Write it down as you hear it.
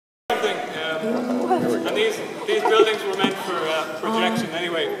And these buildings were meant for projection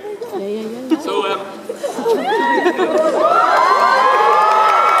anyway. So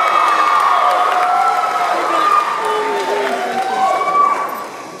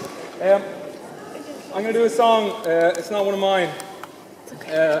I'm going to do a song. It's not one of mine,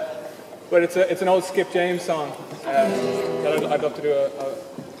 but it's an old Skip James song that I'd love to do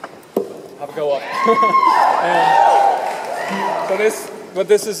have a go at. But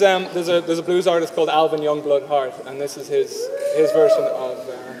this is there's a blues artist called Alvin Youngblood Hart, and this is his version of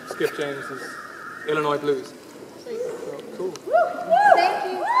Skip James's Illinois Blues. So, cool. Thank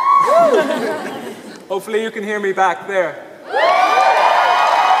you. Hopefully you can hear me back there.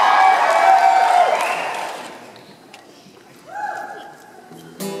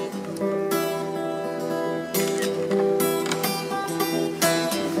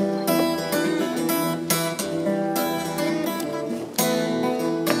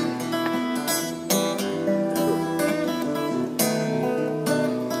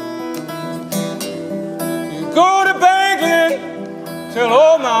 Go to Bangling, tell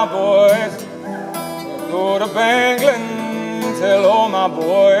all my boys. Go to Bangling, tell all my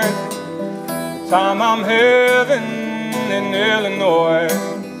boys. The time I'm having in Illinois,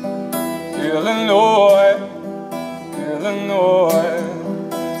 Illinois, Illinois.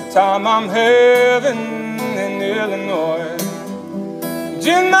 The time I'm having in Illinois.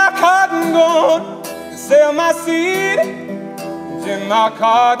 Gin my cotton gone, sell my seed. Gin my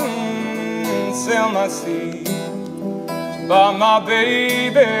cotton, sell my seed. Buy my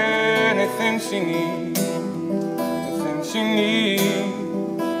baby anything she needs, anything she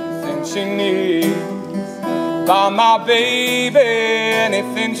needs, anything she needs. Buy my baby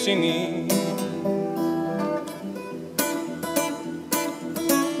anything she needs.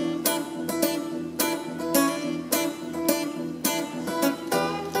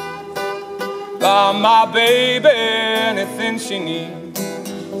 Buy my baby anything she needs.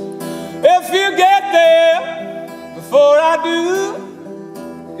 If you get there before I do,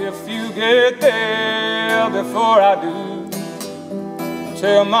 if you get there before I do,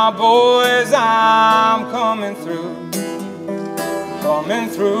 tell my boys I'm coming through, coming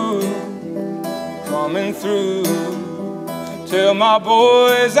through, coming through. Tell my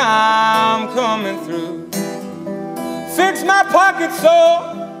boys I'm coming through. Fix my pocket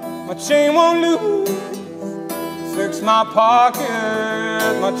so my chain won't lose. Fix my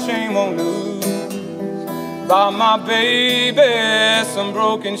pocket, my chain won't lose. Buy my baby some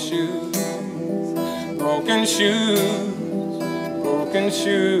broken shoes, broken shoes, broken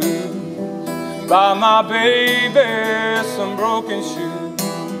shoes. Buy my baby some broken shoes.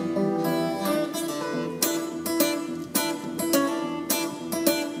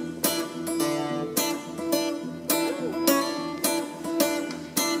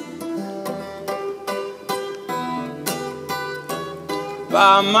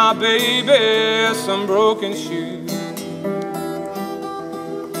 Buy my baby some broken shoes.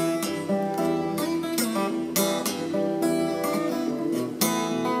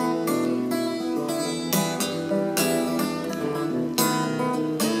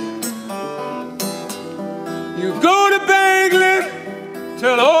 You go to Bangling,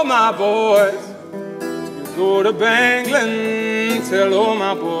 tell all my boys. You go to Bangling, tell all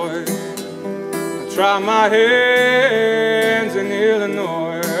my boys. Try my hands in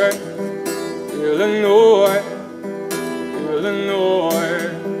Illinois, Illinois, Illinois.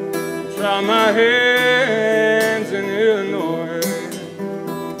 Try my hands.